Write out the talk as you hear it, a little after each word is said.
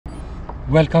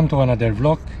Welcome to another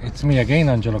vlog. It's me again,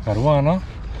 Angelo Caruana.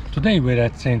 Today we're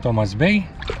at St. Thomas Bay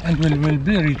and we will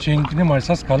be reaching the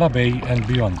Marsaskala Bay and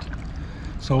beyond.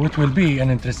 So it will be an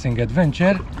interesting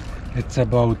adventure. It's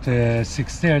about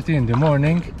 6:30 in the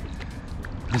morning.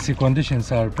 The sea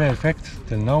conditions are perfect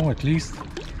till now at least,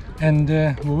 and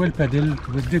we will paddle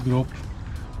with the group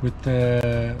with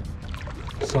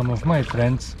some of my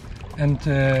friends, and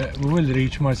we will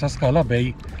reach Marsaskala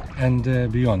Bay and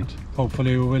beyond.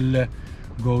 Hopefully we will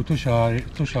go to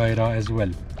Shaira as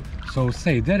well. So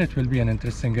stay there, it will be an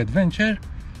interesting adventure.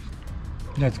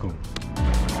 Let's go.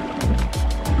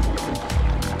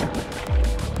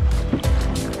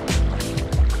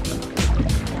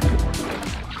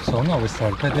 So now we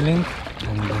start paddling,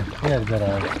 and here there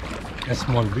are a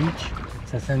small beach.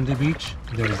 It's a sandy beach.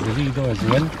 There is the Lido as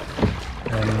well,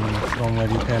 and from where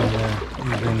you can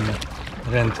even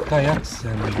rent kayaks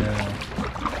and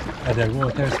other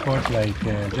water sports like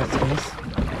jet skis.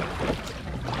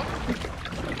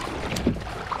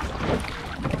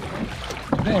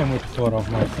 Today I'm with 4 of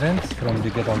my friends from the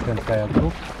Get Out and Kayak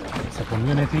group. It's a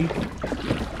community.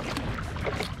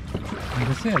 In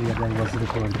this area there was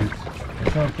recorded a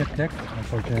shark attack.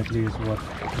 Unfortunately it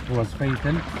was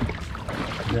fatal.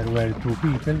 There were 2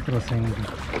 people crossing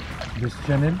this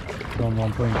channel from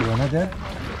one point to another,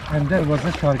 and there was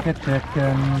a shark attack,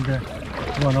 and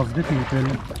one of the people,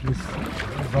 if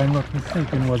I'm not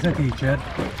mistaken, was a teacher,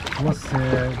 was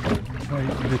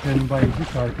bitten by the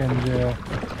shark and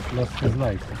lost his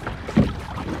life.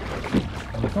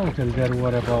 In total there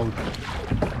were about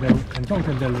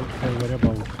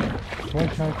 4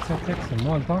 shark attacks in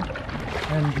Malta,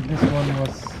 and this one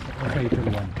was a fatal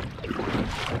one.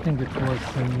 I think it was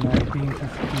in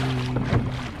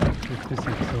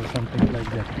 1956 or something like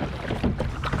that.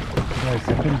 There's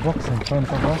a pillbox in front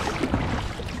of us.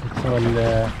 It's all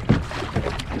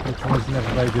it was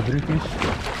left by the British.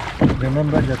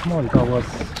 Remember that Malta was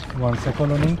once a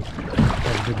colony of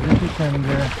the British, and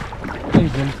they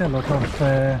built a lot of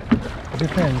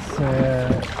defense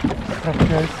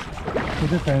structures to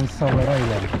defend our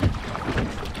island,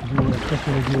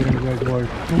 especially during World War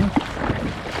II.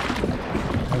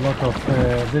 A lot of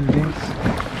buildings.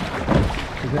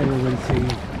 Today we will see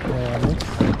mix,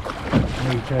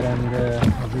 nature and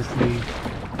obviously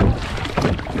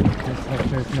the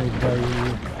structures made by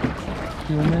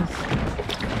humans.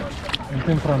 And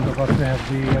in front of us we have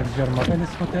the German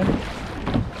Palace Hotel.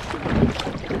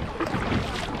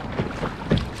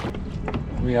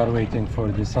 We are waiting for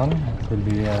the sun. It will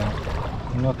be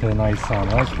not a nice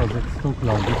sunrise because it's too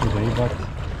cloudy today, but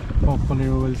hopefully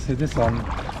we will see the sun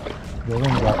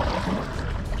going up.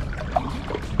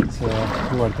 It's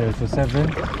 6:45.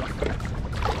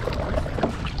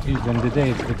 Even the day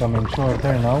is becoming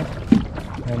shorter now,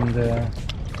 and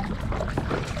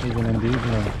even in the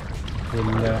evening it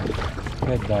will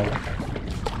get dark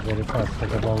very fast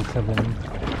at about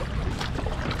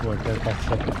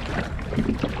 7:15.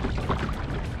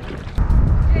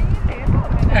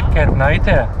 Ekket night,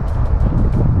 eh?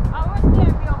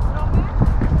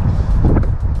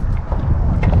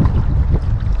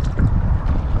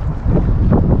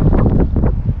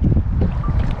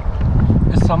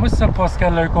 Issa mhux suppost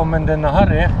kellu jkun minn din naħa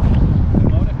rieħ.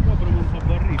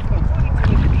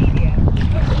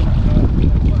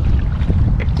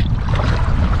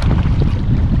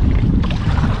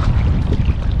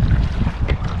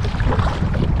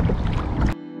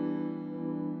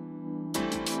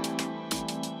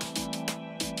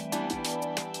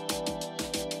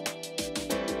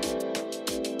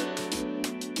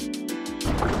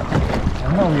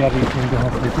 Now we are reaching the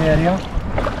Ħofriet area.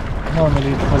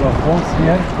 Normally it's full of boats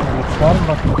here when it's dark,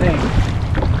 but today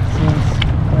seems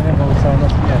many boats are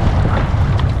not here.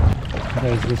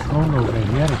 There is this hole over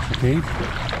here. It's a cave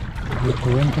with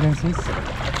 2 entrances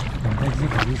and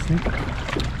exit obviously.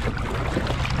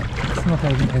 It's not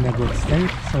in a good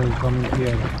state, so coming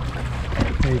here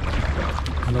take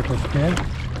a lot of care.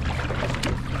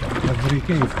 Every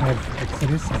cave has its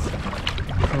risks,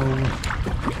 so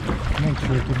make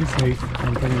sure to be safe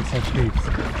entering such caves.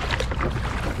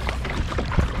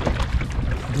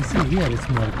 The sea here is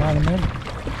more calmer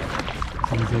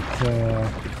since it's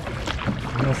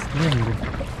west wind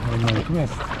or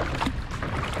northwest.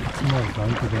 It's more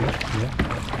calm today, yeah.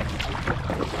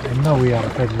 And now we are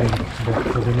paddling back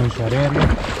to the Munxar area.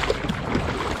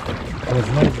 It was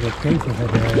nice that cave, we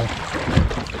had a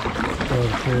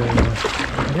short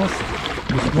rest.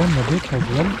 We swam a bit as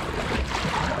well.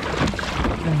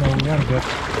 And now we are back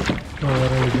to our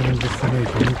original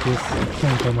destination, which is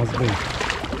St. Thomas Bay.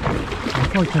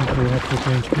 Unfortunately, we had to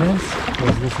change plans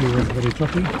because the sea was very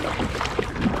choppy.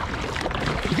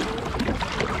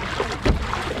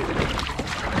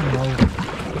 now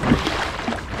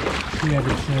here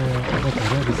it's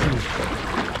better, the sea.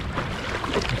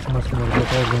 It's much more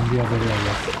better than the other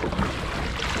areas.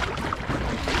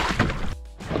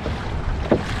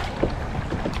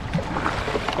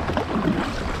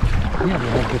 Here we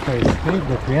have the first cave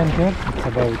that we entered. It's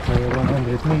about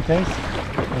 100 meters,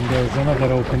 and there's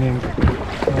another opening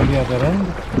on the other end.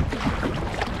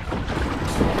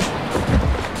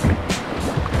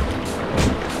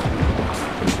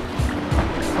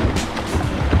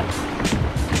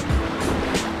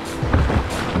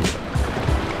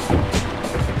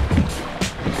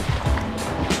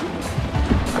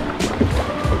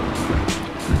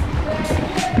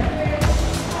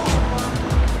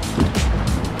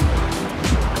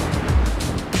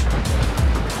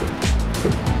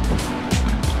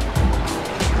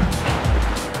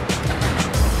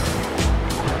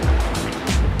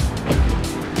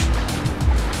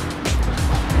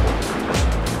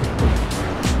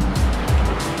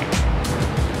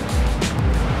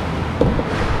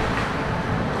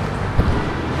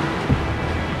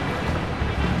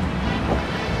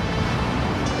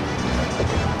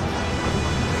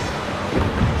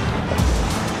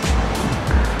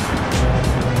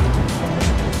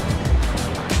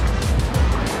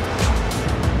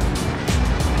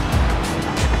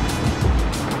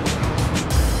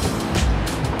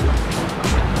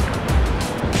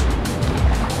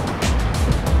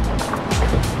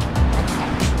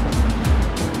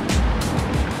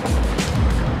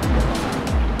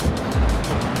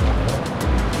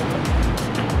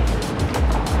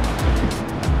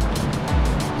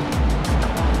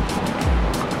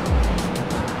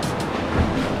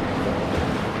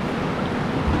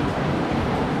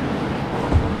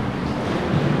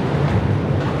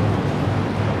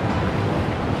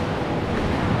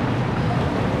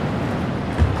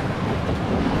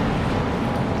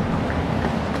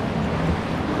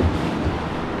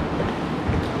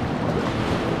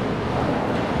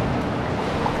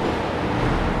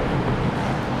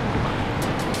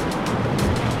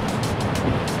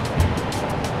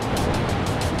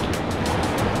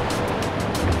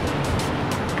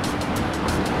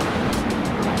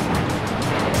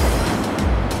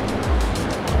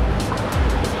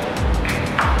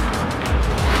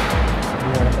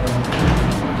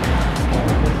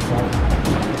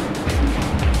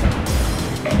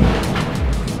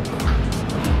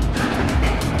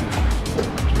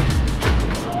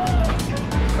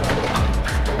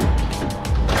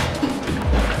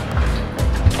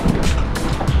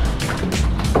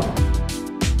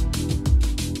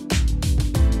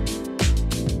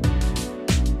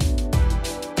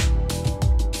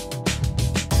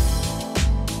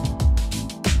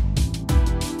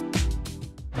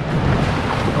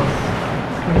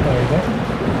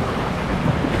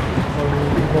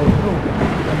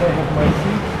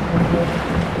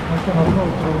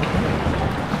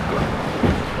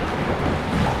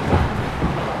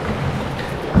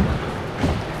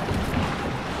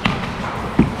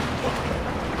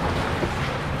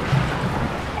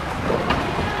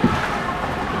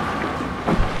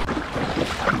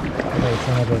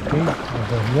 Another cave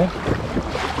over here.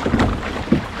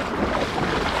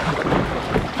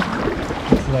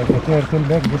 It's like a turtle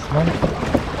back, this one.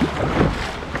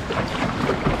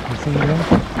 You see them?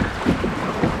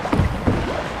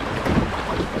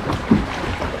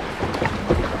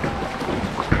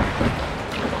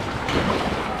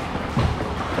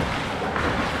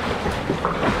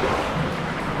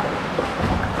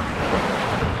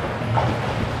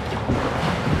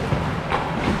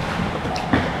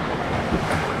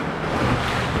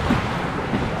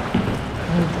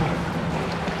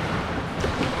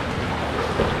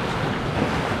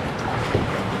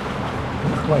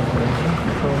 Quite crazy.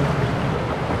 So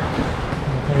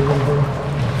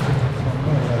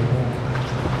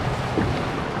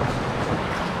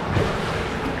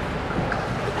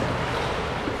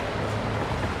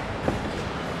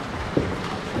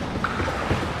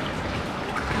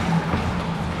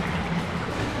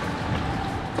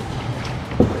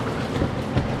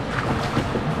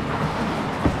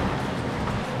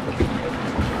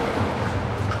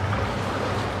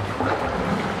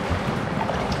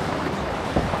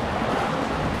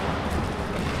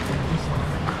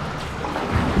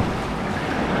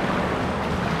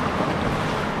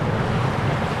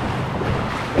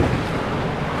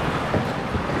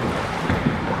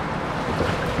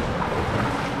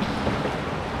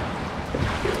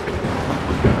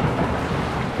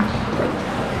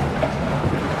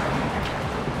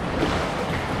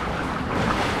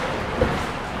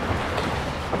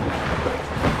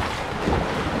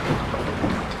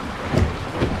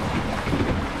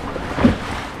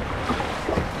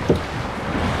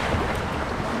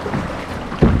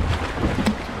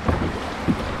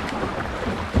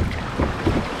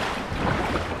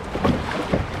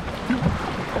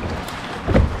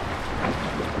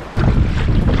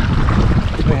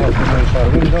our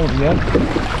window here.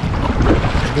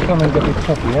 It's becoming a bit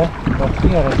choppy, yeah? But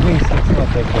here at least it's not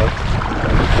that bad.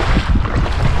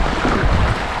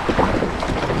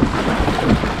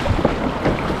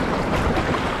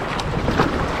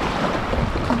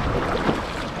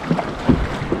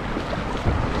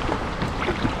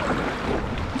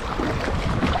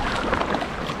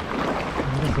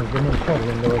 This is the Munxar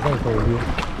window, as I told you,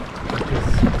 which is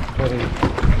very,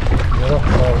 the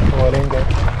rocks are falling.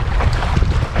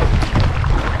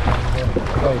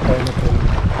 Right, I look in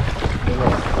the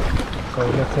west. So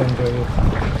let's enjoy it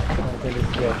until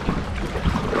it's there.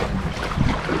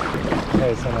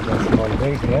 There is another small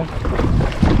bay here.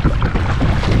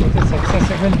 It is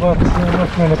accessible, but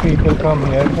not many people come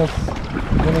here because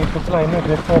you need to climb a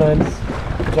bit or else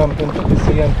jump into the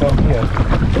sea and come here.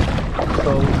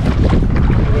 So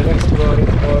we will explore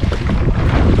it for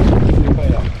the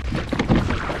kayak.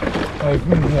 I've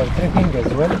been here trekking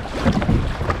as well.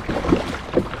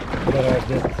 There are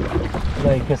just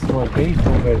like a small cave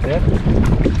over there.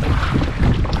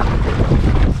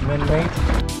 It's man-made.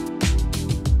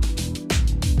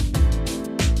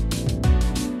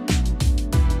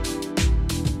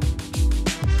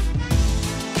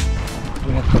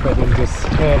 We have to paddle this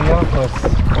area because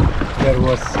there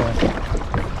was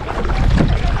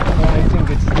I think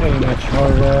it's drainage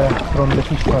or from the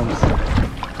fish farms.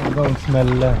 It don't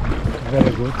smell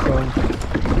very good, so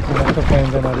we have to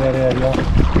find another area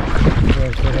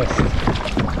where to rest.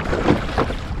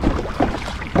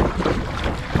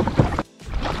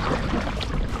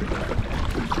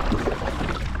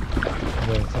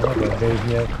 There's another bay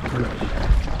here,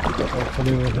 which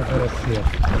hopefully we have a rest here.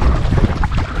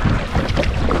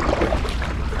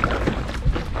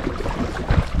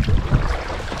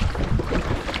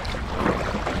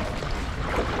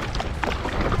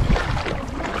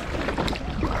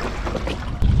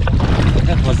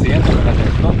 That was the end of another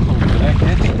vlog. Hope you liked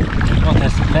it. Not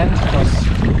as planned because